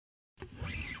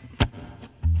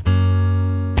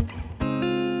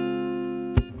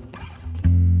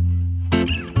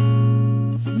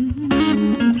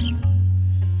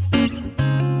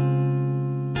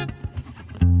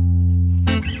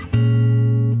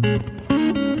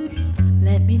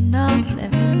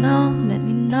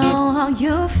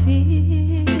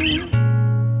feel.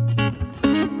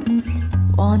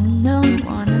 Wanna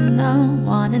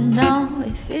know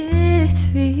if it's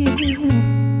real.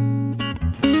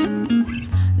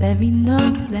 Let me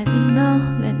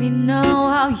know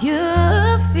how you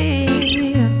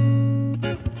feel.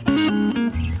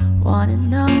 Wanna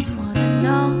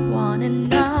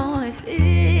know if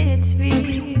it's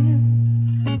real.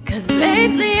 'Cause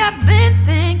lately I've been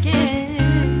thinking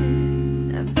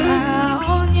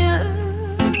about you,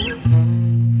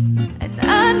 and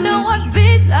I know I'd be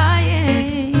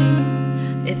lying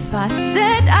if I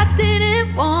said I didn't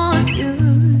want you.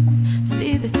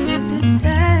 See, the truth is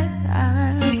that I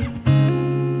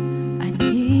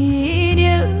need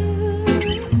you.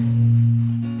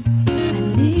 I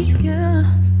need you,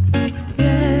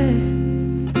 yeah.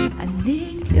 I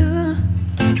need you,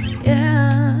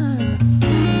 yeah. I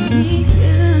need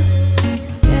you,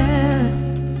 yeah.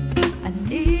 I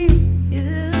need you.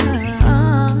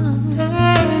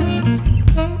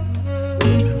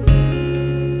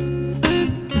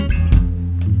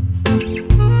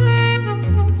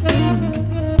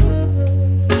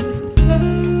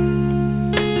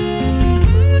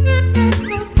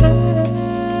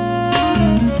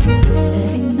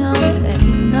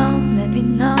 Let me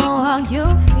know how you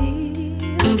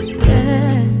feel,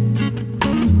 yeah.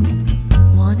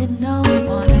 Wanna know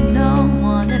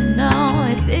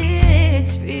if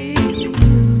it's real.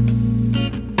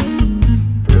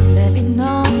 Let me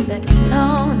know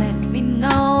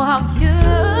how you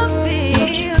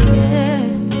feel, yeah.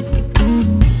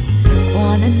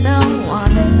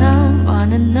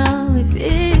 Wanna know if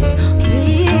it's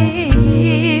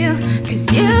real. 'Cause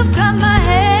you've got my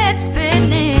head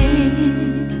spinning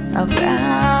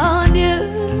around you,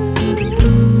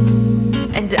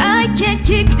 and I can't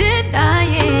keep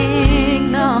denying,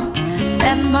 no,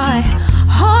 that my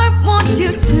heart wants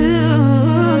you to.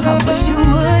 I wish you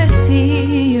would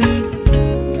see